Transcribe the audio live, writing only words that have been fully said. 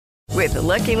With the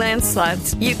Lucky Land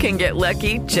Slots, you can get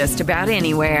lucky just about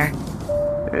anywhere.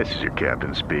 This is your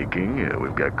captain speaking.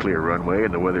 We've got clear runway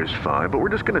and the weather's fine, but we're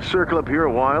just going to circle up here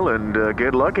a while and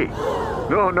get lucky.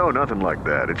 No, nothing like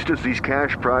that. It's just these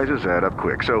cash prizes add up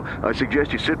quick. So I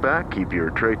suggest you sit back, keep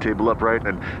your tray table upright,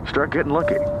 and start getting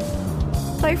lucky.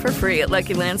 Play for free at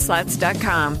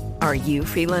LuckyLandSlots.com. Are you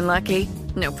feeling lucky?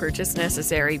 No purchase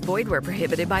necessary. Void where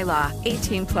prohibited by law.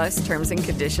 18+ terms and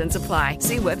conditions apply.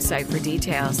 See website for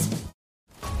details.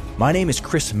 My name is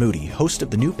Chris Moody, host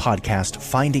of the new podcast,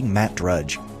 Finding Matt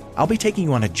Drudge. I'll be taking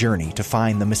you on a journey to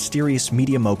find the mysterious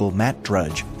media mogul Matt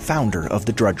Drudge, founder of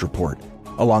The Drudge Report.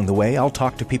 Along the way, I'll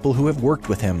talk to people who have worked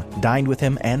with him, dined with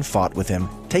him, and fought with him,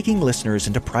 taking listeners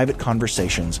into private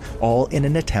conversations, all in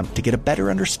an attempt to get a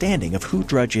better understanding of who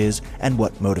Drudge is and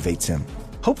what motivates him.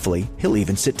 Hopefully, he'll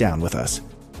even sit down with us.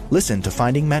 Listen to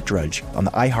Finding Matt Drudge on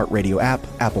the iHeartRadio app,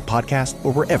 Apple Podcast,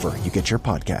 or wherever you get your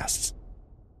podcasts.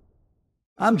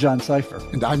 I'm John Cipher.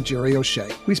 And I'm Jerry O'Shea.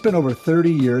 We spent over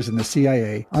 30 years in the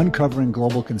CIA uncovering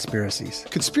global conspiracies.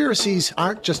 Conspiracies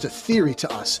aren't just a theory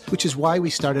to us, which is why we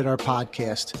started our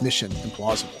podcast, Mission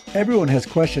Implausible. Everyone has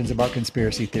questions about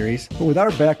conspiracy theories, but with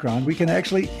our background, we can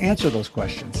actually answer those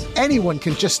questions. Anyone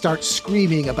can just start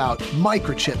screaming about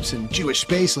microchips and Jewish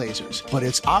space lasers, but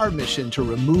it's our mission to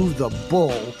remove the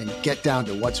bull and get down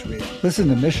to what's real. Listen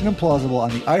to Mission Implausible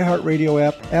on the iHeartRadio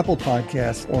app, Apple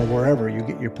Podcasts, or wherever you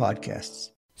get your podcasts.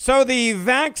 So the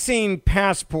vaccine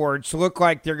passports look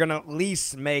like they're going to at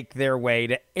least make their way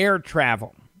to air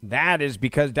travel. That is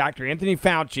because Dr. Anthony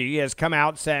Fauci has come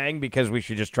out saying, because we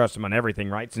should just trust him on everything,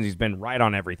 right? Since he's been right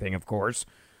on everything, of course,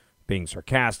 being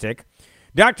sarcastic.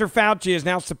 Dr. Fauci is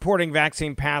now supporting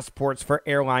vaccine passports for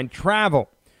airline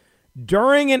travel.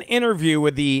 During an interview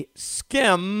with the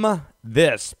Skim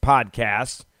This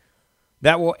podcast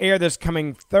that will air this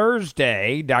coming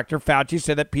Thursday, Dr. Fauci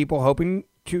said that people hoping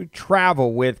to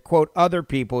travel with, quote, other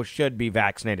people should be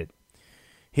vaccinated.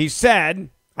 He said,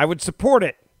 I would support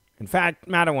it. In fact,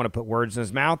 I don't want to put words in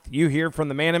his mouth. You hear from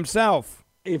the man himself.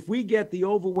 If we get the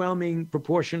overwhelming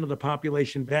proportion of the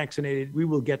population vaccinated, we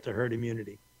will get to herd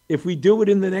immunity. If we do it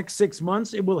in the next 6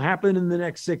 months, it will happen in the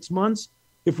next 6 months.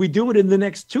 If we do it in the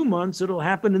next 2 months, it'll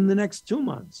happen in the next 2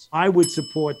 months. I would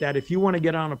support that. If you want to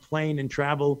get on a plane and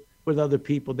travel with other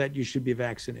people, that you should be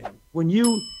vaccinated. When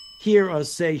you hear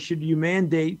us say, should you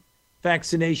mandate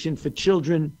vaccination for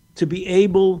children to be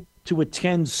able to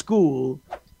attend school?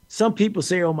 Some people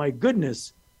say, oh my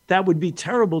goodness, that would be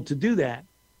terrible to do that.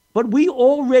 But we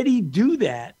already do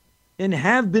that and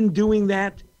have been doing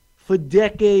that for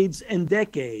decades and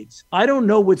decades. I don't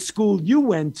know what school you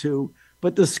went to,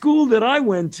 but the school that I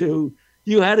went to,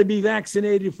 you had to be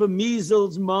vaccinated for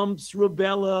measles, mumps,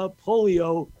 rubella,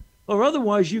 polio, or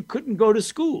otherwise you couldn't go to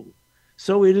school.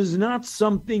 So it is not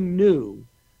something new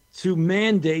to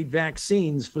mandate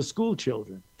vaccines for school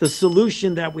children. The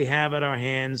solution that we have at our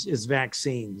hands is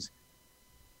vaccines.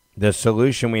 The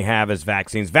solution we have is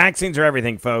vaccines. Vaccines are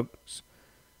everything, folks.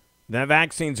 The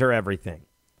vaccines are everything.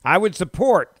 I would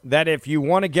support that if you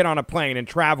want to get on a plane and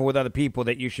travel with other people,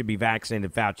 that you should be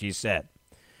vaccinated, Fauci said.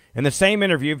 In the same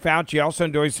interview, Fauci also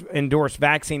endorsed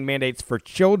vaccine mandates for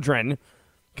children,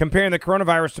 comparing the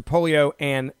coronavirus to polio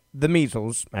and the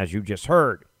measles, as you just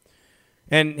heard.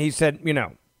 And he said,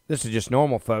 this is just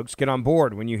normal, folks. Get on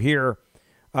board. When you hear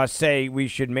us say we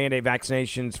should mandate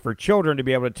vaccinations for children to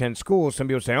be able to attend school, some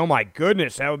people say, oh my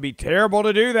goodness, that would be terrible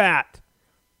to do that.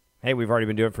 Hey, we've already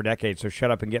been doing it for decades, so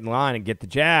shut up and get in line and get the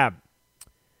jab.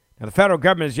 Now, the federal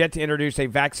government has yet to introduce a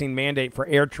vaccine mandate for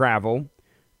air travel,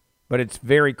 but it's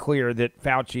very clear that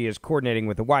Fauci is coordinating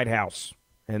with the White House.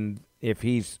 And if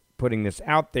he's putting this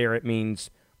out there, it means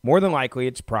more than likely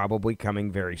it's probably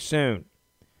coming very soon.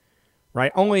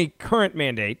 Right? Only current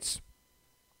mandates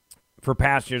for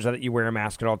passengers are that you wear a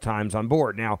mask at all times on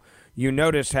board. Now, you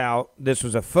notice how this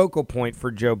was a focal point for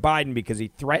Joe Biden because he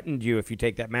threatened you if you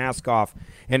take that mask off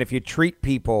and if you treat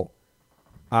people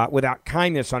without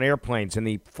kindness on airplanes and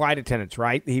the flight attendants,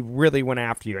 right? He really went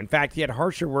after you. In fact, he had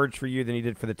harsher words for you than he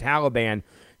did for the Taliban,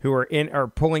 who are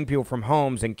pulling people from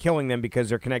homes and killing them because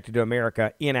they're connected to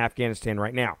America in Afghanistan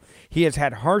right now. He has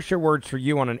had harsher words for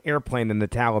you on an airplane than the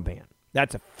Taliban.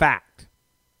 That's a fact.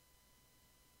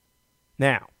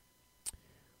 Now,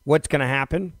 what's going to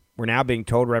happen? We're now being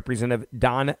told Representative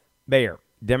Don Bayer,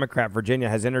 Democrat, Virginia,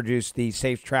 has introduced the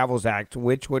Safe Travels Act,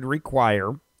 which would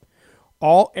require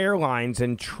all airlines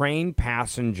and train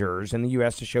passengers in the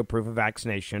U.S. to show proof of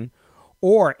vaccination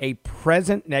or a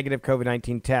present negative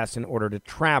COVID-19 test in order to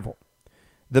travel.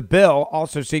 The bill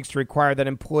also seeks to require that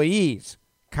employees,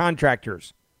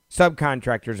 contractors,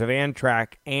 subcontractors of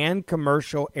Amtrak and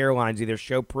commercial airlines either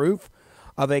show proof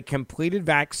of a completed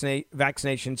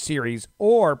vaccination series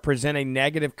or present a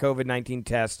negative COVID-19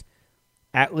 test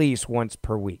at least once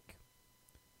per week.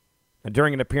 Now,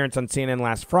 during an appearance on CNN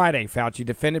last Friday, Fauci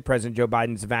defended President Joe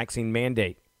Biden's vaccine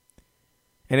mandate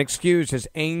and excused his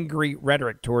angry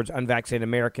rhetoric towards unvaccinated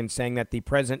Americans, saying that the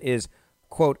president is,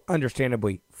 quote,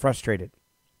 understandably frustrated.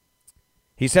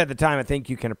 He said at the time, I think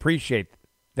you can appreciate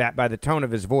that by the tone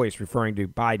of his voice, referring to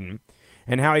Biden,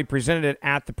 and how he presented it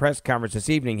at the press conference this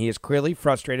evening. He is clearly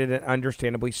frustrated and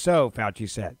understandably so, Fauci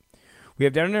said. We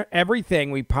have done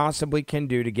everything we possibly can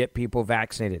do to get people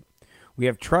vaccinated. We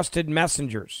have trusted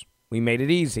messengers. We made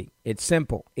it easy. It's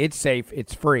simple. It's safe.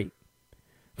 It's free.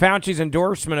 Fauci's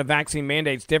endorsement of vaccine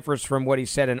mandates differs from what he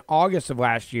said in August of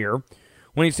last year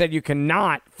when he said you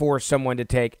cannot force someone to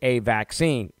take a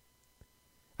vaccine.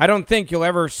 I don't think you'll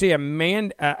ever see a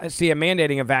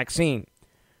mandating a vaccine,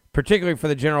 particularly for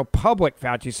the general public,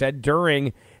 Fauci said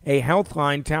during a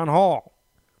Healthline town hall.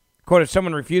 Quote, if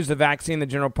someone refused the vaccine, the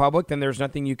general public, then there's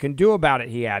nothing you can do about it,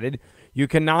 he added. You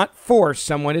cannot force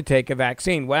someone to take a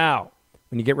vaccine. Wow.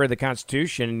 When you get rid of the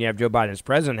Constitution and you have Joe Biden as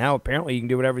president, hell, apparently you can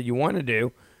do whatever you want to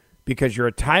do because you're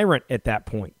a tyrant at that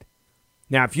point.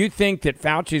 Now, if you think that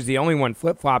Fauci is the only one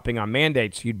flip-flopping on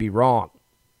mandates, you'd be wrong.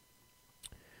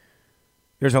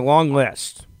 There's a long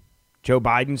list. Joe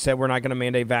Biden said we're not going to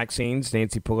mandate vaccines.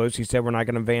 Nancy Pelosi said we're not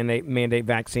going to mandate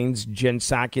vaccines. Jen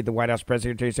Psaki, the White House press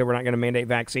secretary, said we're not going to mandate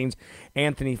vaccines.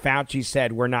 Anthony Fauci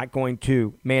said we're not going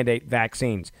to mandate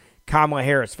vaccines. Kamala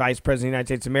Harris, Vice President of the United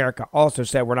States of America, also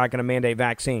said we're not going to mandate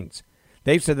vaccines.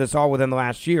 They've said this all within the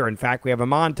last year. In fact, we have a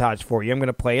montage for you. I'm going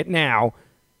to play it now,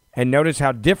 and notice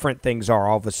how different things are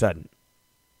all of a sudden.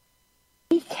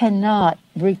 We cannot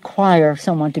require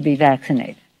someone to be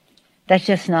vaccinated. That's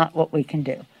just not what we can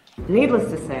do. Needless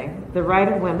to say, the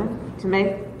right of women to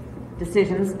make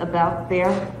decisions about their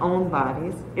own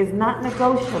bodies is not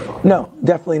negotiable. No,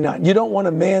 definitely not. You don't want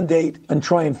to mandate and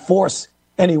try and force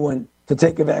anyone to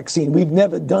take a vaccine. We've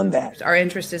never done that. Our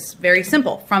interest is very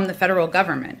simple from the federal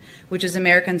government, which is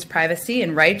Americans' privacy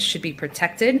and rights should be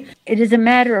protected. It is a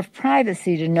matter of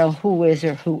privacy to know who is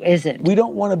or who isn't. We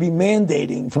don't want to be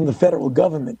mandating from the federal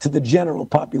government to the general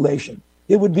population.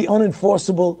 It would be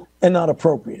unenforceable and not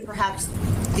appropriate. Perhaps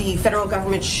the federal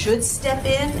government should step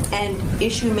in and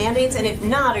issue mandates, and if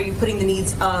not, are you putting the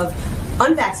needs of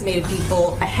unvaccinated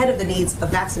people ahead of the needs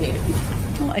of vaccinated people?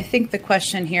 Well, I think the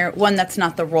question here, one, that's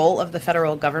not the role of the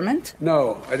federal government.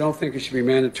 No, I don't think it should be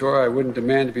mandatory. I wouldn't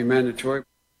demand to be mandatory.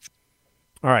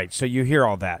 All right, so you hear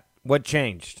all that. What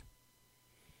changed?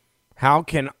 How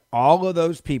can all of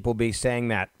those people be saying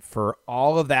that for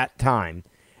all of that time,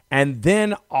 and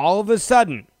then all of a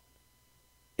sudden,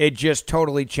 it just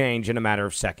totally changed in a matter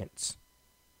of seconds?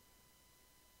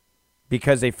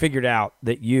 Because they figured out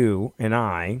that you and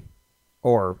I,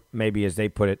 or maybe as they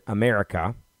put it,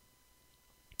 America,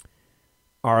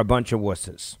 are a bunch of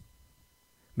wusses.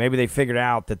 Maybe they figured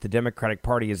out that the Democratic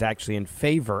Party is actually in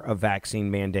favor of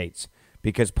vaccine mandates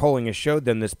because polling has showed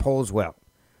them this polls well.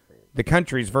 The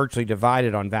country is virtually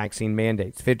divided on vaccine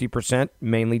mandates. 50%,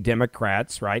 mainly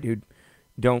Democrats, right, who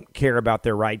don't care about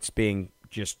their rights being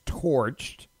just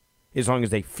torched as long as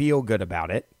they feel good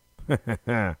about it,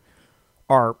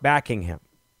 are backing him.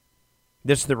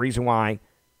 This is the reason why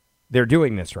they're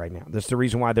doing this right now. This is the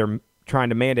reason why they're trying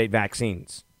to mandate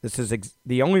vaccines. This is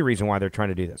the only reason why they're trying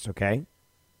to do this, okay?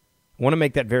 I want to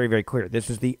make that very, very clear. This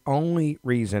is the only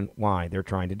reason why they're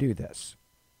trying to do this.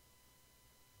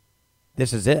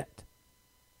 This is it.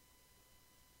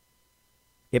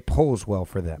 It polls well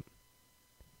for them.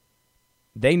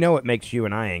 They know it makes you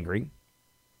and I angry.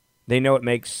 They know it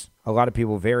makes a lot of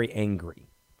people very angry,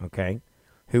 okay,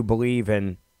 who believe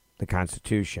in the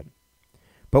Constitution.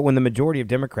 But when the majority of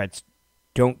Democrats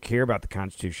don't care about the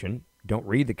Constitution, don't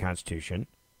read the Constitution,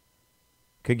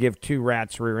 could give two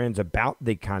rats rear ends about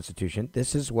the Constitution,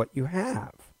 this is what you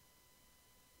have.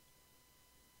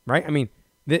 Right? I mean,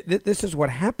 this is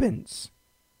what happens.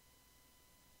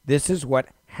 This is what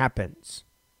happens.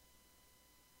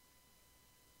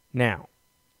 Now,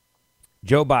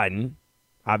 Joe Biden,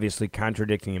 obviously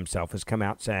contradicting himself, has come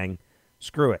out saying,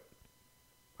 screw it.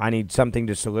 I need something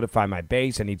to solidify my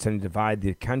base. I need something to divide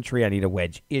the country. I need a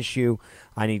wedge issue.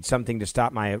 I need something to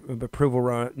stop my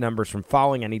approval numbers from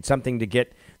falling. I need something to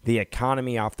get the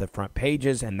economy off the front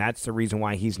pages. And that's the reason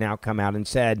why he's now come out and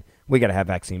said, we got to have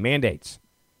vaccine mandates.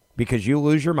 Because you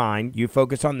lose your mind. You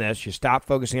focus on this. You stop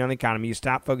focusing on the economy. You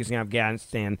stop focusing on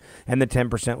Afghanistan and the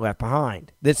 10% left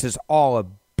behind. This is all a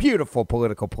beautiful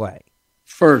political play.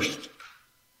 First,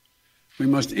 we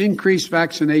must increase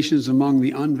vaccinations among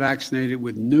the unvaccinated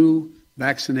with new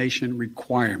vaccination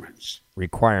requirements.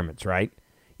 Requirements, right?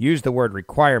 use the word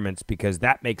requirements because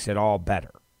that makes it all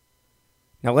better.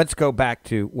 Now, let's go back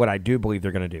to what I do believe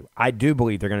they're going to do. I do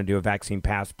believe they're going to do a vaccine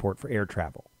passport for air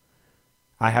travel.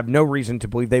 I have no reason to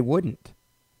believe they wouldn't.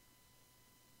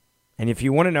 And if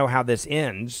you want to know how this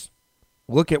ends,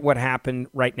 look at what happened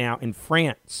right now in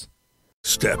France.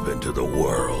 Step into the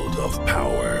world of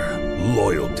power,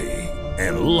 loyalty,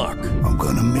 and luck. I'm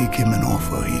going to make him an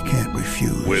offer he can't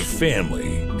refuse. With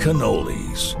family,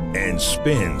 cannolis, and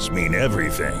spins mean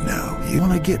everything. Now, you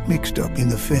want to get mixed up in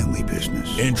the family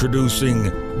business. Introducing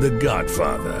The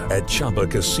Godfather at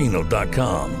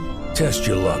ChumbaCasino.com. Test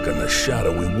your luck in the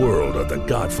shadowy world of The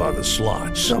Godfather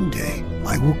slot. Someday,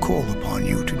 I will call upon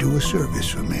you to do a service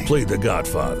for me. Play The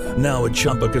Godfather, now at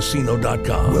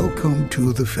ChumbaCasino.com. Welcome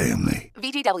to the family.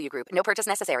 VGW Group. No purchase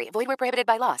necessary. Void where prohibited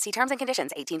by law. See terms and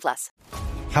conditions. 18+.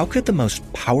 How could the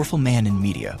most powerful man in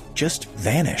media just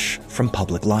vanish from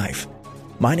public life?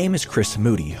 My name is Chris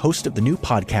Moody, host of the new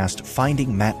podcast,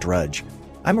 Finding Matt Drudge.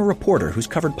 I'm a reporter who's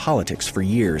covered politics for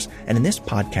years, and in this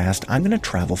podcast, I'm going to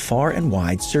travel far and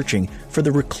wide searching for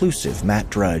the reclusive Matt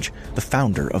Drudge, the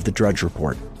founder of the Drudge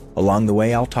Report. Along the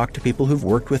way, I'll talk to people who've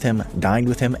worked with him, dined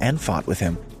with him, and fought with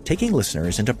him, taking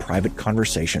listeners into private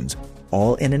conversations,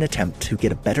 all in an attempt to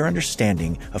get a better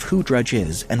understanding of who Drudge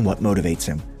is and what motivates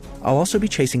him. I'll also be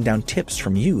chasing down tips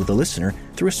from you, the listener,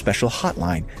 through a special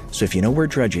hotline. So if you know where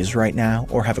Drudge is right now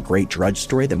or have a great Drudge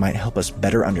story that might help us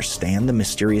better understand the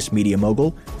mysterious media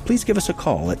mogul, please give us a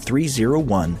call at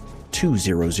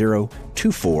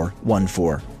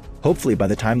 301-200-2414. Hopefully by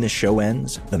the time this show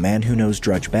ends, the man who knows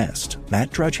Drudge best, Matt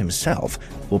Drudge himself,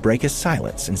 will break his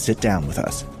silence and sit down with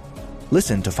us.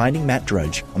 Listen to Finding Matt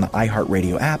Drudge on the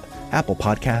iHeartRadio app, Apple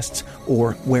Podcasts,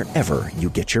 or wherever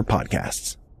you get your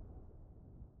podcasts.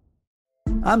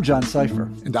 I'm John Cipher.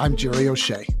 And I'm Jerry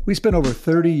O'Shea. We spent over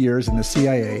 30 years in the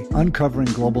CIA uncovering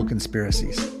global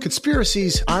conspiracies.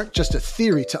 Conspiracies aren't just a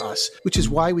theory to us, which is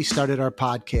why we started our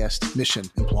podcast, Mission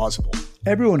Implausible.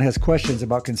 Everyone has questions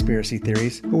about conspiracy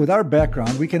theories, but with our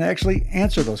background, we can actually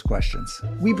answer those questions.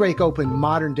 We break open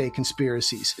modern-day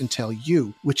conspiracies and tell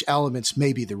you which elements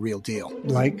may be the real deal.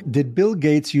 Like, did Bill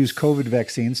Gates use COVID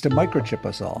vaccines to microchip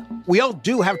us all? We all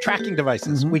do have tracking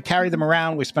devices. We carry them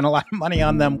around. We spend a lot of money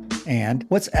on them. And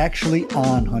what's actually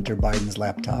on Hunter Biden's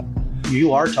laptop?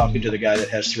 You are talking to the guy that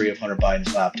has 3 of Hunter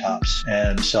Biden's laptops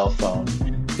and cell phone.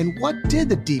 And what did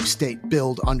the deep state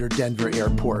build under Denver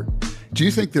Airport? Do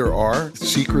you think there are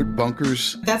secret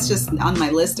bunkers? That's just on my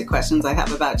list of questions I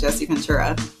have about Jesse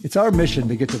Ventura. It's our mission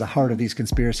to get to the heart of these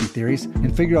conspiracy theories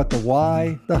and figure out the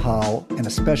why, the how, and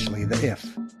especially the if.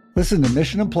 Listen to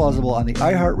Mission Implausible on the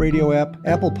iHeartRadio app,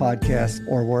 Apple Podcasts,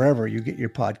 or wherever you get your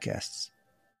podcasts.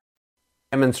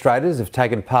 Demonstrators have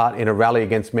taken part in a rally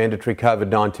against mandatory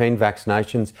COVID-19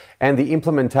 vaccinations and the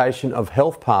implementation of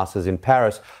health passes in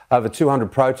Paris. Over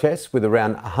 200 protests with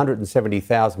around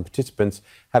 170,000 participants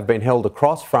have been held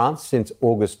across France since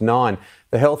August 9.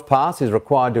 The health pass is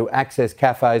required to access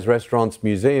cafes, restaurants,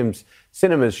 museums,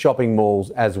 cinemas, shopping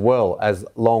malls, as well as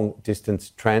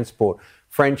long-distance transport.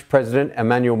 French President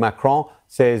Emmanuel Macron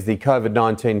says the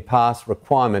COVID-19 pass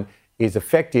requirement is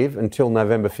effective until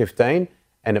November 15,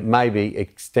 and it may be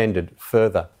extended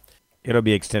further. It'll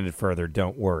be extended further,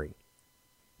 don't worry.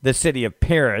 The city of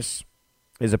Paris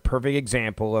is a perfect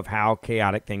example of how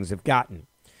chaotic things have gotten.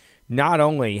 Not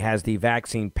only has the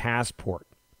vaccine passport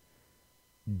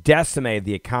decimated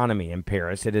the economy in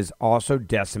Paris, it has also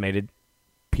decimated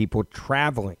people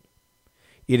traveling.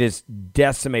 It has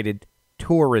decimated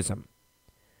tourism.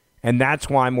 And that's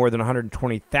why more than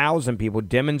 120,000 people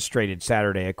demonstrated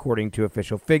Saturday, according to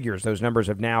official figures. Those numbers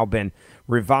have now been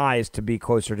revised to be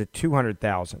closer to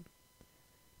 200,000.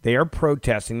 They are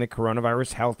protesting the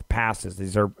coronavirus health passes.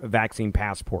 These are vaccine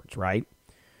passports, right?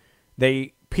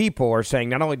 People are saying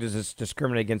not only does this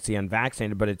discriminate against the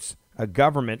unvaccinated, but it's a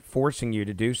government forcing you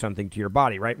to do something to your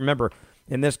body, right? Remember,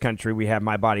 in this country, we have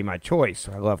my body, my choice.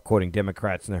 I love quoting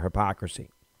Democrats and their hypocrisy.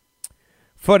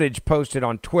 Footage posted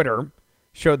on Twitter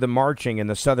showed the marching in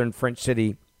one southern French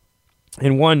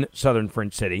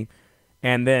city,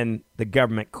 and then the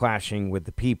government clashing with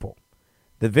the people.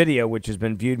 The video, which has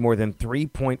been viewed more than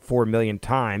 3.4 million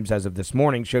times as of this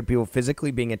morning, showed people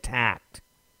physically being attacked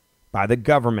by the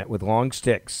government with long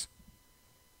sticks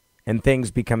and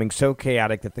things becoming so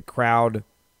chaotic that the crowd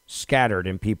scattered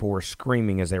and people were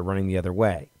screaming as they were running the other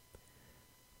way.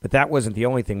 But that wasn't the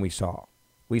only thing we saw.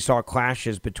 We saw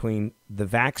clashes between the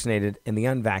vaccinated and the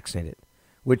unvaccinated,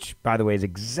 which, by the way, is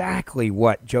exactly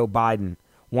what Joe Biden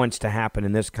wants to happen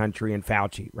in this country and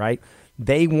Fauci, right?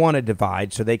 They want to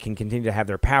divide so they can continue to have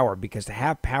their power, because to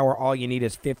have power, all you need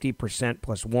is 50%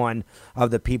 plus one of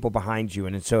the people behind you.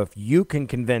 And so if you can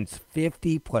convince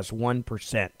 50 plus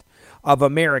 1% of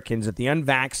Americans that the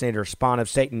unvaccinated are spawn of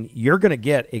Satan, you're going to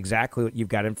get exactly what you've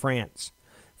got in France.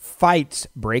 Fights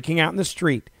breaking out in the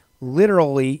street.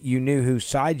 Literally, you knew whose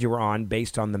side you were on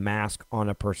based on the mask on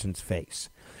a person's face.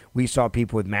 We saw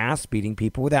people with masks beating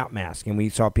people without masks, and we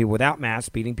saw people without masks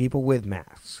beating people with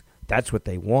masks. That's what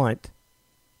they want.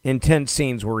 Intense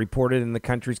scenes were reported in the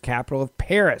country's capital of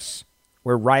Paris,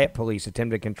 where riot police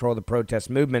attempted to control the protest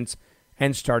movements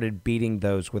and started beating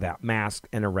those without masks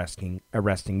and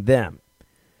arresting them.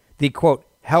 The, quote,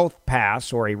 health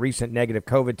pass, or a recent negative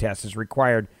COVID test, is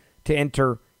required to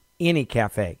enter any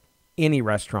cafe, any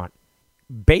restaurant,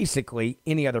 basically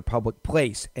any other public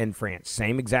place in France.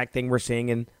 Same exact thing we're seeing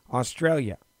in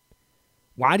Australia.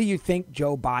 Why do you think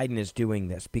Joe Biden is doing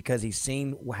this? Because he's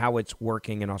seen how it's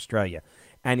working in Australia,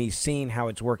 and he's seen how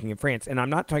it's working in France. And I'm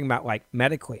not talking about like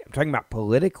medically. I'm talking about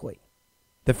politically.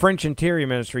 The French Interior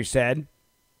Ministry said,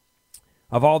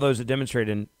 of all those that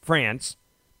demonstrated in France,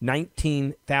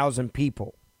 19,000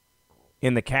 people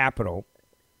in the capital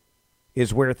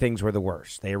is where things were the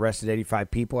worst. They arrested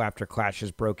 85 people after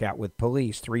clashes broke out with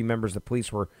police. 3 members of the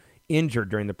police were injured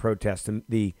during the protest,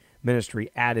 the ministry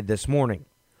added this morning.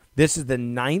 This is the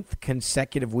 9th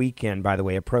consecutive weekend, by the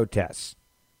way, of protests,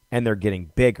 and they're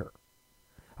getting bigger.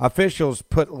 Officials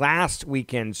put last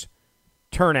weekend's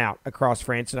turnout across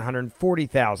France at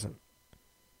 140,000.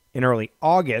 In early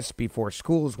August, before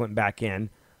schools went back in,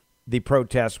 the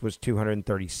protest was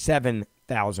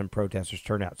 237,000 protesters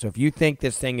turned out. So if you think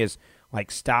this thing is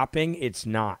like stopping, it's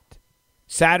not.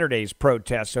 Saturday's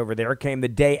protests over there came the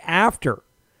day after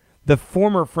the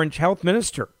former French health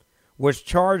minister was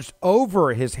charged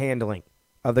over his handling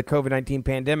of the COVID-19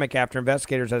 pandemic after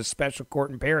investigators at a special court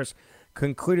in Paris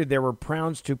concluded there were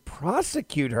grounds to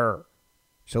prosecute her.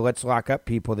 So let's lock up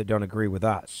people that don't agree with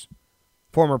us.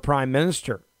 Former prime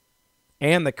minister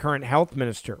and the current health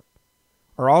minister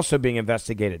are also being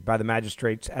investigated by the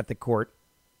magistrates at the court,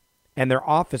 and their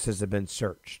offices have been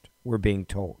searched, we're being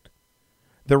told.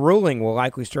 The ruling will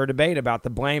likely stir debate about the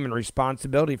blame and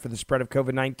responsibility for the spread of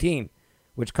COVID-19,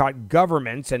 which caught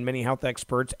governments and many health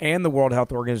experts and the World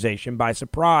Health Organization by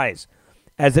surprise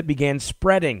as it began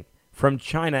spreading from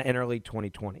China in early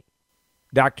 2020.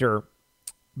 Dr.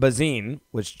 Bazine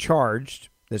was charged,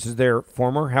 this is their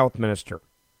former health minister,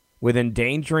 with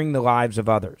endangering the lives of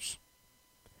others.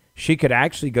 She could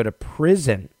actually go to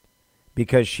prison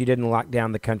because she didn't lock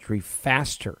down the country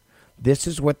faster. This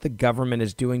is what the government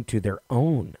is doing to their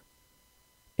own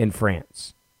in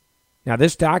France. Now,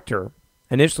 this doctor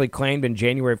initially claimed in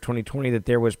January of 2020 that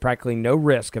there was practically no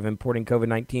risk of importing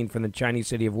COVID-19 from the Chinese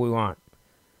city of Wuhan.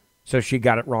 So she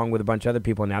got it wrong with a bunch of other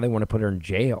people. Now they want to put her in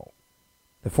jail.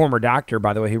 The former doctor,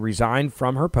 by the way, who resigned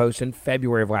from her post in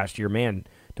February of last year. Man,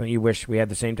 don't you wish we had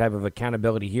the same type of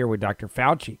accountability here with Dr.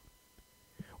 Fauci?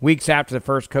 Weeks after the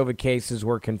first COVID cases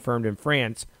were confirmed in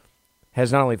France,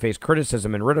 has not only faced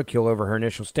criticism and ridicule over her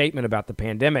initial statement about the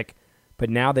pandemic, but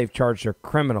now they've charged her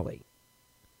criminally.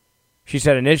 She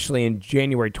said initially in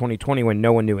January 2020, when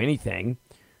no one knew anything,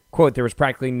 quote, there was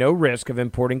practically no risk of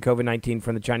importing COVID-19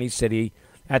 from the Chinese city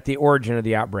at the origin of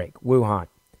the outbreak, Wuhan,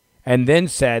 and then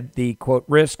said the, quote,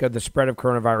 risk of the spread of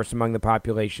coronavirus among the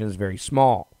population is very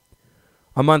small.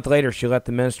 A month later, she left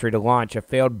the ministry to launch a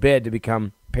failed bid to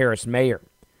become Paris mayor.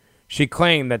 She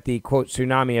claimed that the, quote,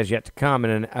 tsunami has yet to come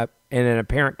in an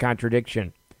apparent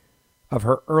contradiction of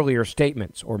her earlier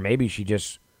statements, or maybe she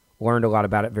just learned a lot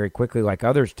about it very quickly like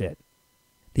others did.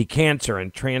 The cancer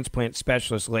and transplant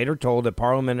specialist later told a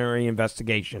parliamentary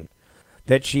investigation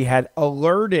that she had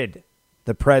alerted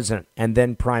the president and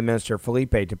then Prime Minister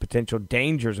Philippe to potential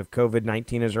dangers of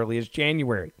COVID-19 as early as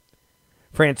January.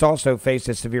 France also faced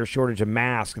a severe shortage of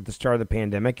masks at the start of the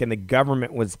pandemic, and the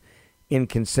government was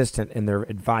inconsistent in their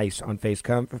advice on face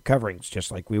coverings,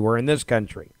 just like we were in this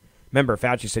country. Remember,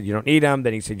 Fauci said you don't need them.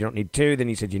 Then he said you don't need 2. Then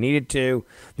he said you needed 2.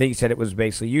 Then he said it was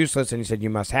basically useless. And he said you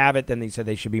must have it. Then he said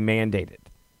they should be mandated.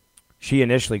 She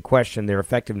initially questioned their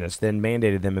effectiveness, then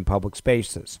mandated them in public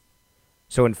spaces.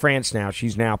 So in France now,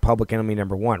 she's now public enemy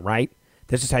number 1, right?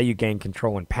 This is how you gain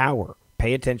control and power.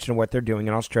 Pay attention to what they're doing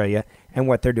in Australia and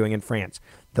what they're doing in France.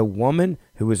 The woman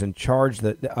who is in charge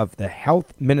of the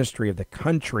health ministry of the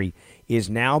country is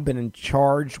now been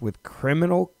charged with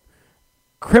criminally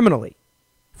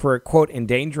for, quote,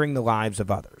 endangering the lives of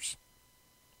others.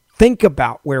 Think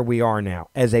about where we are now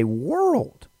as a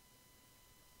world.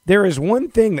 There is one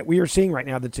thing that we are seeing right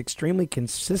now that's extremely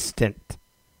consistent.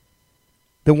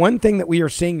 The one thing that we are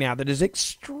seeing now that is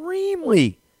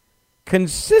extremely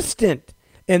consistent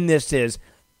in this is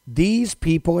These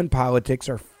people in politics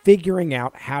are figuring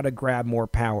out how to grab more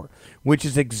power, which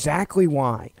is exactly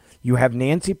why you have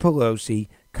Nancy Pelosi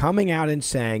coming out and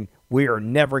saying, we are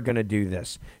never going to do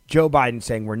this. Joe Biden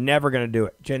saying we're never going to do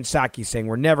it. Jen Psaki saying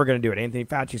we're never going to do it. Anthony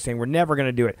Fauci saying we're never going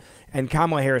to do it. And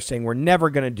Kamala Harris saying we're never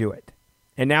going to do it.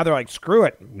 And now they're like, screw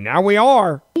it. Now we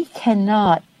are. We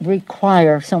cannot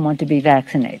require someone to be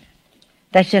vaccinated.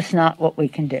 That's just not what we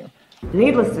can do.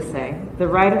 Needless to say, the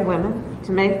right of women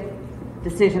to make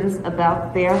decisions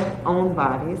about their own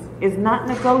bodies is not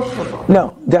negotiable.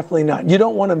 No, definitely not. You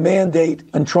don't want to mandate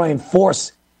and try and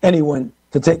force anyone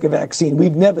to take a vaccine.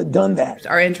 We've never done that.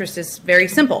 Our interest is very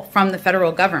simple from the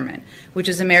federal government, which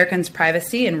is Americans'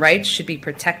 privacy and rights should be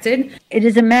protected. It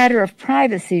is a matter of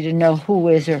privacy to know who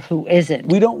is or who isn't.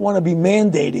 We don't want to be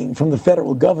mandating from the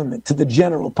federal government to the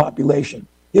general population.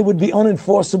 It would be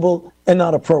unenforceable and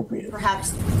not appropriate.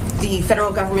 Perhaps the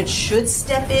federal government should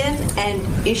step in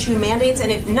and issue mandates,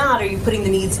 and if not, are you putting the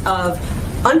needs of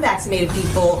unvaccinated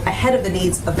people ahead of the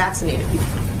needs of vaccinated people?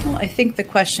 Well, I think the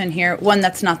question here, one,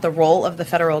 that's not the role of the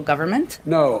federal government.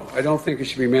 No, I don't think it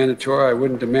should be mandatory. I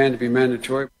wouldn't demand it be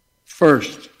mandatory.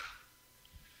 First,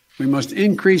 we must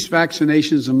increase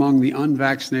vaccinations among the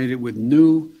unvaccinated with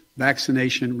new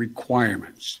vaccination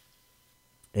requirements.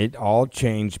 It all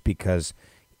changed because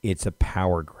it's a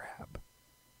power grab.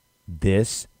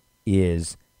 This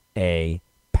is a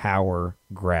power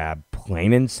grab,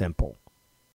 plain and simple.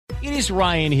 It is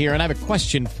Ryan here, and I have a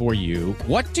question for you.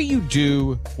 What do you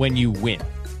do when you win?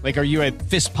 Like, are you a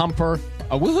fist pumper,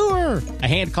 a woo-hooer, a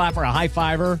hand clapper, a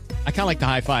high-fiver? I kind of like the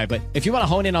high-five, but if you want to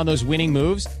hone in on those winning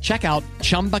moves, check out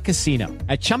Chumba Casino.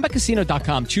 At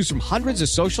ChumbaCasino.com, choose from hundreds of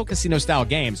social casino-style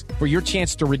games for your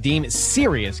chance to redeem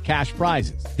serious cash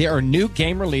prizes. There are new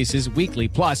game releases weekly,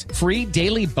 plus free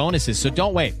daily bonuses, so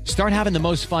don't wait. Start having the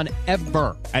most fun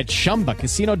ever at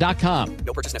ChumbaCasino.com.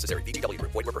 No purchase necessary. VGW.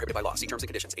 Void where prohibited by law. See terms and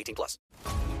conditions. 18+.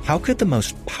 How could the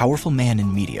most powerful man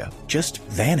in media just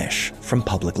vanish from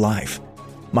public life?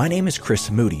 My name is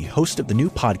Chris Moody, host of the new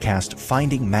podcast,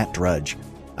 Finding Matt Drudge.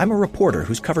 I'm a reporter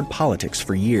who's covered politics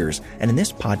for years, and in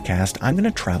this podcast, I'm going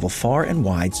to travel far and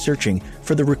wide searching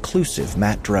for the reclusive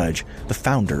Matt Drudge, the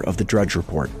founder of the Drudge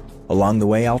Report. Along the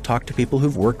way, I'll talk to people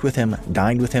who've worked with him,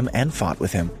 dined with him, and fought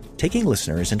with him, taking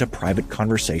listeners into private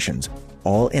conversations,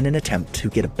 all in an attempt to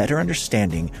get a better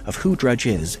understanding of who Drudge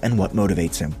is and what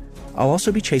motivates him. I'll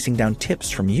also be chasing down tips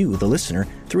from you, the listener,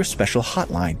 through a special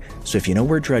hotline. So if you know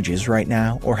where Drudge is right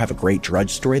now or have a great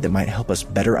Drudge story that might help us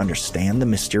better understand the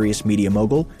mysterious media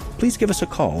mogul, please give us a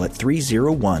call at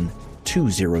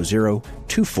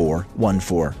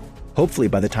 301-200-2414. Hopefully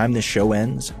by the time this show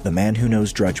ends, the man who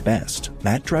knows Drudge best,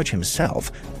 Matt Drudge himself,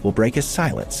 will break his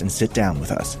silence and sit down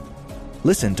with us.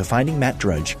 Listen to Finding Matt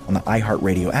Drudge on the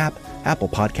iHeartRadio app, Apple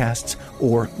Podcasts,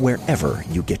 or wherever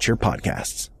you get your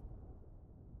podcasts.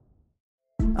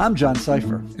 I'm John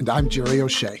Cipher. And I'm Jerry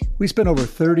O'Shea. We spent over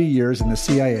 30 years in the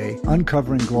CIA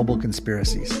uncovering global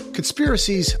conspiracies.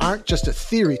 Conspiracies aren't just a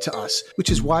theory to us, which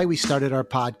is why we started our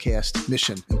podcast,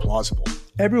 Mission Implausible.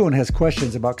 Everyone has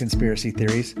questions about conspiracy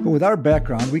theories, but with our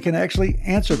background, we can actually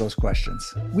answer those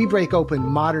questions. We break open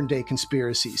modern-day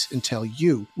conspiracies and tell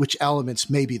you which elements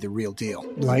may be the real deal.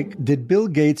 Like, did Bill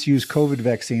Gates use COVID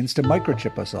vaccines to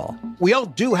microchip us all? We all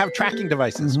do have tracking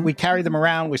devices. We carry them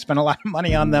around. We spend a lot of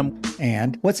money on them.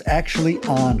 And what's actually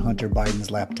on Hunter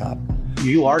Biden's laptop?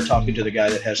 You are talking to the guy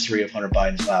that has 3 of Hunter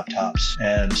Biden's laptops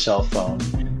and cell phone.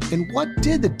 And what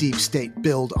did the deep state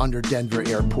build under Denver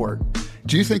Airport?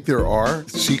 Do you think there are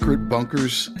secret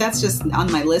bunkers? That's just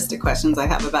on my list of questions I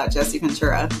have about Jesse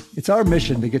Ventura. It's our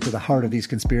mission to get to the heart of these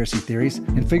conspiracy theories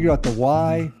and figure out the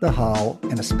why, the how,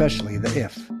 and especially the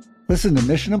if. Listen to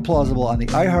Mission Implausible on the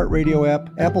iHeartRadio app,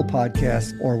 Apple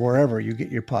Podcasts, or wherever you get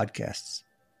your podcasts.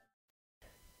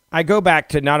 I go back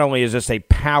to not only is this a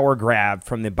power grab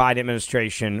from the Biden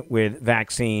administration with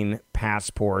vaccine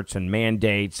passports and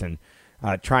mandates and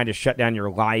trying to shut down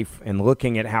your life and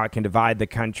looking at how it can divide the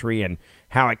country and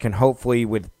how it can hopefully,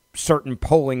 with certain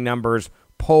polling numbers,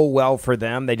 poll well for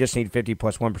them. They just need 50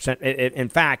 plus 1%. In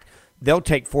fact, they'll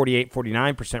take 48,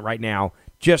 49% right now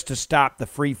just to stop the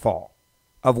free fall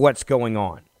of what's going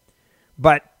on.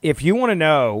 But if you want to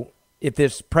know if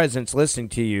this president's listening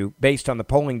to you based on the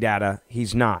polling data,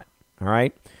 he's not. All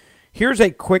right. Here's a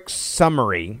quick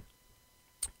summary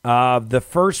of the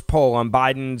first poll on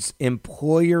Biden's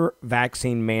employer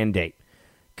vaccine mandate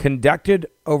conducted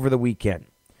over the weekend.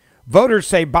 Voters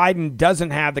say Biden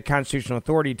doesn't have the constitutional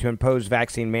authority to impose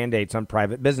vaccine mandates on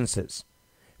private businesses.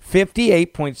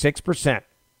 58.6%.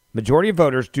 Majority of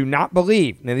voters do not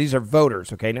believe. Now, these are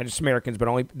voters, okay, not just Americans, but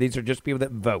only these are just people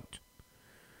that vote.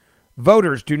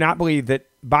 Voters do not believe that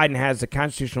Biden has the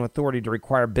constitutional authority to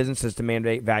require businesses to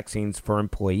mandate vaccines for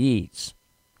employees.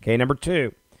 Okay, number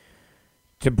two,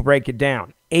 to break it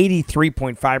down,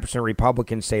 83.5% of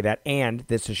Republicans say that, and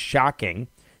this is shocking,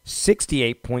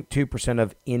 68.2%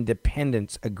 of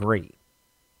independents agree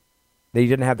that he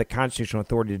didn't have the constitutional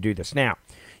authority to do this. Now,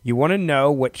 you want to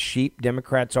know what sheep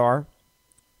Democrats are?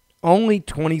 Only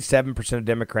 27% of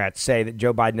Democrats say that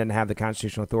Joe Biden doesn't have the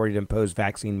constitutional authority to impose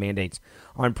vaccine mandates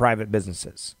on private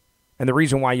businesses. And the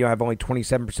reason why you have only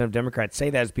 27% of Democrats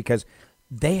say that is because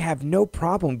they have no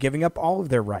problem giving up all of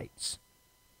their rights.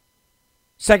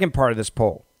 Second part of this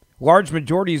poll, large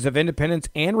majorities of independents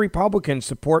and Republicans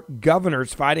support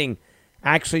governors fighting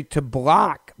actually to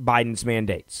block Biden's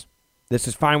mandates. This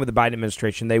is fine with the Biden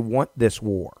administration. They want this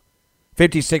war.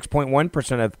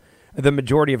 56.1% of the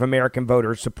majority of American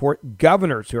voters support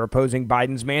governors who are opposing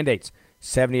Biden's mandates.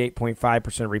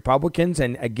 78.5% of Republicans,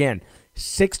 and again,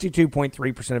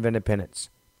 62.3% of independents.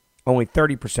 Only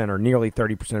 30% or nearly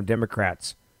 30% of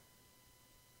Democrats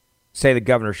say the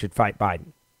governor should fight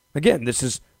Biden. Again, this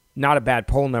is not a bad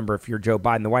poll number if you're Joe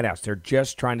Biden in the White House. They're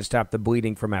just trying to stop the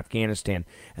bleeding from Afghanistan,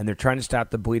 and they're trying to stop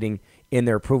the bleeding in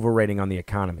their approval rating on the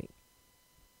economy.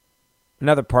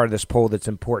 Another part of this poll that's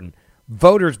important.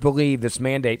 Voters believe this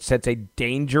mandate sets a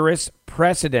dangerous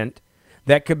precedent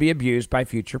that could be abused by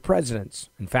future presidents.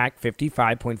 In fact,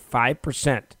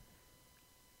 55.5%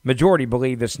 majority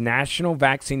believe this national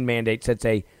vaccine mandate sets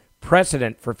a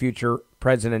precedent for future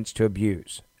presidents to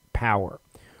abuse power.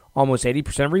 Almost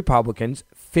 80% of Republicans,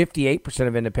 58%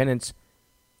 of independents,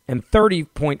 and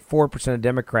 30.4% of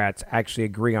Democrats actually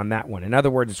agree on that one. In other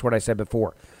words, it's what I said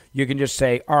before. You can just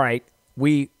say, all right,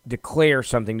 we declare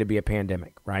something to be a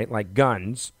pandemic, right? Like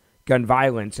guns, gun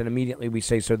violence, and immediately we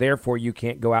say, so therefore you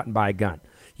can't go out and buy a gun.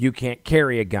 You can't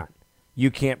carry a gun.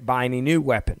 You can't buy any new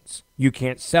weapons. You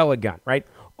can't sell a gun, right?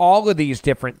 All of these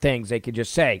different things they could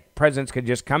just say. Presidents could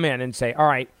just come in and say, all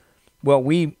right, well,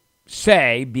 we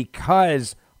say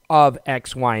because of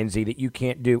X, Y, and Z that you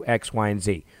can't do X, Y, and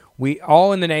Z. We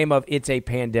all in the name of it's a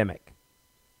pandemic.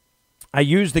 I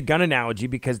use the gun analogy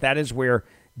because that is where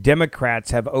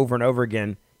Democrats have over and over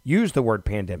again used the word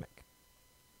pandemic,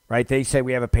 right? They say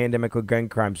we have a pandemic with gun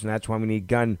crimes, and that's why we need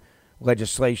gun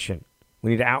legislation.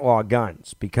 We need to outlaw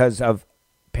guns because of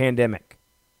pandemic.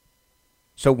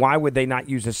 So why would they not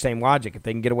use the same logic? If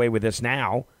they can get away with this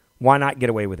now, why not get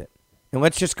away with it? And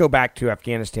let's just go back to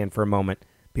Afghanistan for a moment,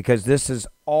 because this is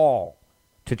all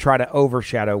to try to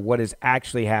overshadow what is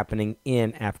actually happening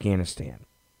in Afghanistan.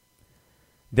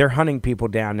 They're hunting people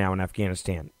down now in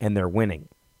Afghanistan, and they're winning.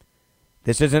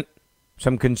 This isn't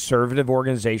some conservative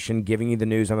organization giving you the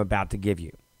news I'm about to give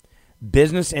you.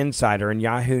 Business Insider and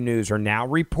Yahoo News are now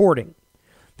reporting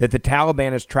that the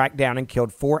Taliban has tracked down and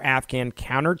killed 4 Afghan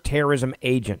counterterrorism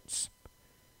agents,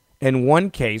 in one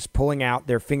case pulling out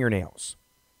their fingernails.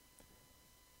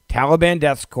 Taliban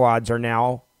death squads are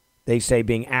now, they say,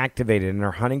 being activated and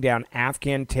are hunting down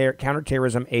Afghan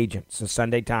counterterrorism agents. The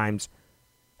Sunday Times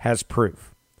has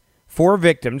proof. 4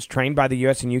 victims trained by the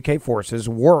U.S. and U.K. forces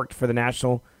worked for the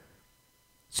National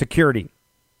Security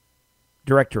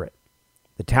Directorate.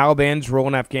 The Taliban's rule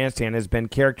in Afghanistan has been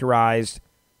characterized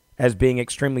as being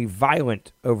extremely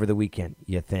violent over the weekend,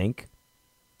 you think?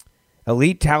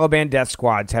 Elite Taliban death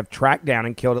squads have tracked down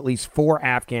and killed at least 4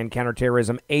 Afghan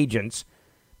counterterrorism agents,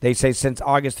 they say, since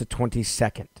August the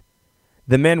 22nd.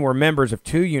 The men were members of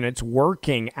 2 units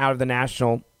working out of the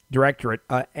National Directorate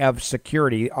of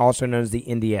Security, also known as the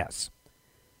NDS.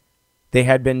 They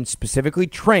had been specifically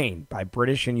trained by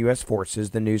British and U.S. forces,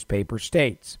 the newspaper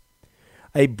states.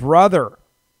 A brother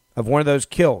of one of those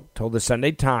killed told the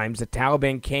Sunday Times the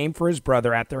Taliban came for his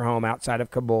brother at their home outside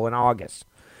of Kabul in August.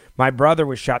 My brother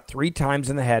was shot 3 times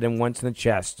in the head and once in the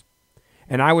chest,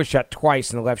 and I was shot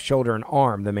twice in the left shoulder and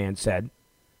arm, the man said.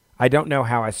 I don't know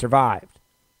how I survived.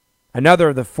 Another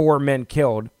of the 4 men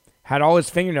killed had all his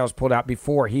fingernails pulled out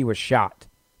before he was shot,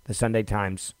 the Sunday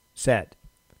Times said.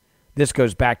 This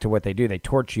goes back to what they do. They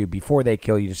torture you before they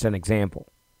kill you, just an example.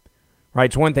 Right?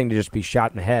 It's one thing to just be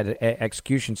shot in the head,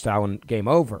 execution style, and game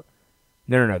over.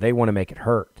 No. They want to make it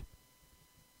hurt.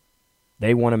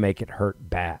 They want to make it hurt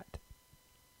bad.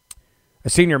 A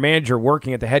senior manager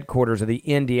working at the headquarters of the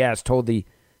NDS told the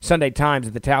Sunday Times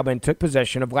that the Taliban took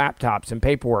possession of laptops and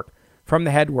paperwork from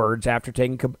the headquarters after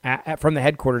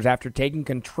taking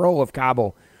control of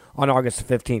Kabul on August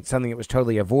 15th, something that was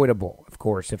totally avoidable, of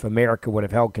course, if America would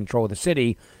have held control of the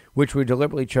city, which we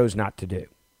deliberately chose not to do.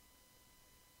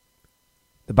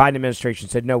 The Biden administration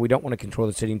said, no, we don't want to control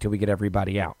the city until we get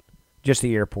everybody out. Just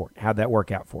the airport. How'd that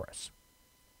work out for us?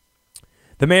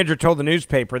 The manager told the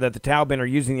newspaper that the Taliban are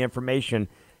using the information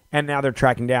And now they're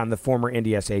tracking down the former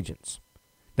NDS agents.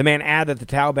 The man added that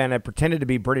the Taliban had pretended to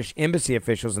be British embassy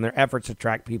officials in their efforts to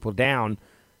track people down,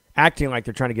 acting like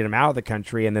they're trying to get them out of the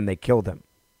country, and then they killed them.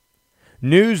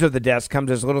 News of the deaths comes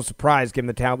as a little surprise given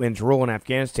the Taliban's rule in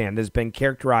Afghanistan that has been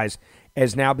characterized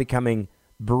as now becoming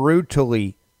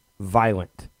brutally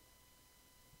violent.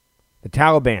 The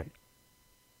Taliban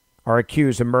are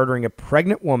accused of murdering a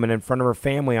pregnant woman in front of her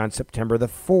family on September the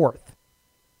 4th.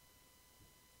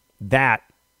 That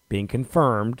being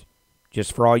confirmed,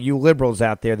 just for all you liberals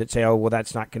out there that say, oh, well,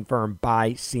 that's not confirmed,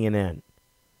 by CNN.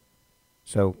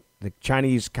 So the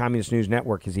Chinese Communist News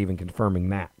Network is even confirming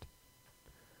that.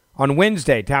 On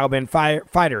Wednesday, Taliban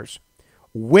fighters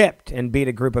whipped and beat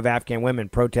a group of Afghan women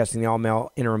protesting the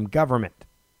all-male interim government.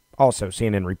 Also,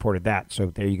 CNN reported that. So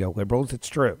there you go, liberals. It's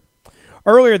true.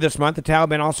 Earlier this month, the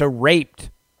Taliban also raped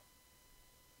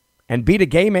and beat a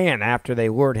gay man after they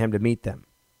lured him to meet them.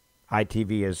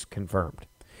 ITV has confirmed.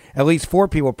 At least 4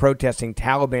 people protesting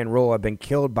Taliban rule have been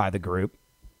killed by the group.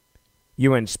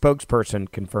 UN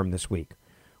spokesperson confirmed this week.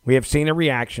 We have seen a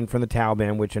reaction from the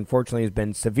Taliban, which unfortunately has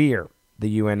been severe, the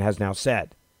UN has now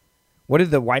said. What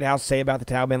did the White House say about the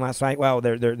Taliban last night? Well,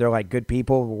 they're like good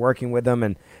people. We're working with them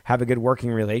and have a good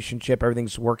working relationship.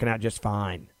 Everything's working out just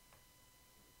fine.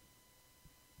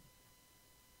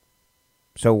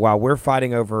 So while we're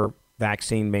fighting over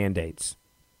vaccine mandates,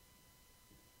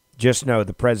 just know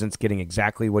the president's getting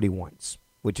exactly what he wants,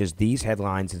 which is these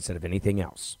headlines instead of anything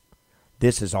else.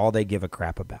 This is all they give a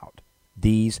crap about.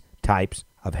 These types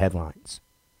of headlines.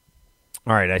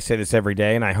 All right, I say this every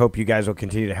day, and I hope you guys will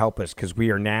continue to help us because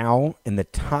we are now in the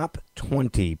top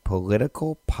 20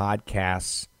 political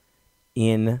podcasts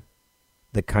in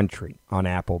the country on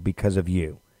Apple because of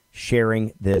you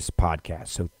sharing this podcast.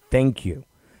 So thank you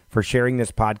for sharing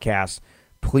this podcast.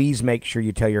 Please make sure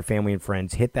you tell your family and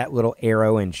friends. Hit that little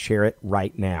arrow and share it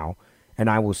right now, and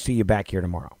I will see you back here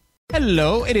tomorrow.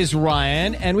 Hello, it is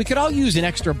Ryan, and we could all use an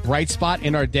extra bright spot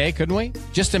in our day, couldn't we?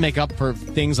 Just to make up for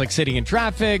things like sitting in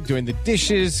traffic, doing the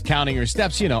dishes, counting your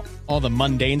steps, you know, all the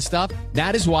mundane stuff.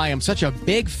 That is why I'm such a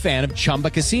big fan of Chumba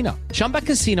Casino. Chumba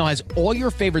Casino has all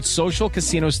your favorite social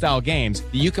casino-style games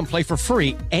that you can play for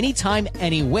free anytime,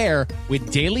 anywhere with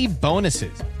daily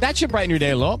bonuses. That should brighten your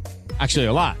day a little. Actually,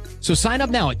 a lot. So sign up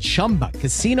now at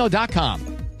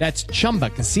ChumbaCasino.com. That's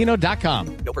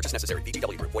ChumbaCasino.com. No purchase necessary.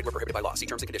 VGW Group. Void where prohibited by law. See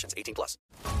terms and conditions. 18+.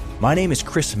 My name is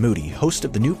Chris Moody, host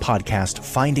of the new podcast,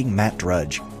 Finding Matt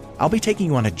Drudge. I'll be taking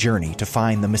you on a journey to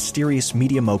find the mysterious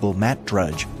media mogul Matt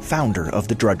Drudge, founder of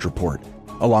The Drudge Report.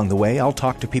 Along the way, I'll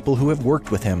talk to people who have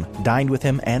worked with him, dined with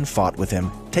him, and fought with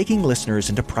him, taking listeners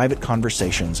into private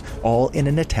conversations, all in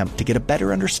an attempt to get a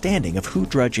better understanding of who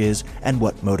Drudge is and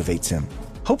what motivates him.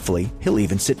 Hopefully, he'll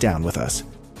even sit down with us.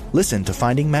 Listen to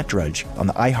Finding Matt Drudge on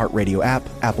the iHeartRadio app,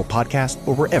 Apple Podcast,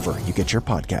 or wherever you get your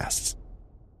podcasts.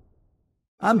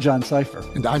 I'm John Cipher.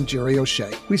 And I'm Jerry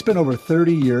O'Shea. We spent over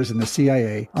 30 years in the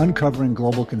CIA uncovering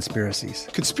global conspiracies.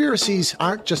 Conspiracies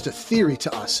aren't just a theory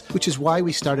to us, which is why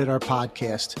we started our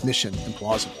podcast, Mission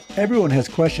Implausible. Everyone has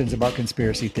questions about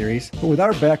conspiracy theories, but with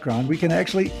our background, we can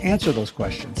actually answer those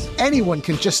questions. Anyone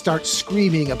can just start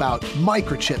screaming about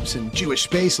microchips and Jewish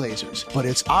space lasers, but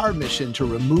it's our mission to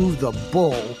remove the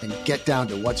bull and get down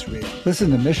to what's real. Listen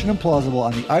to Mission Implausible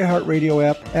on the iHeartRadio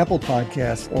app, Apple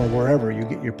Podcasts, or wherever you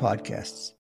get your podcasts.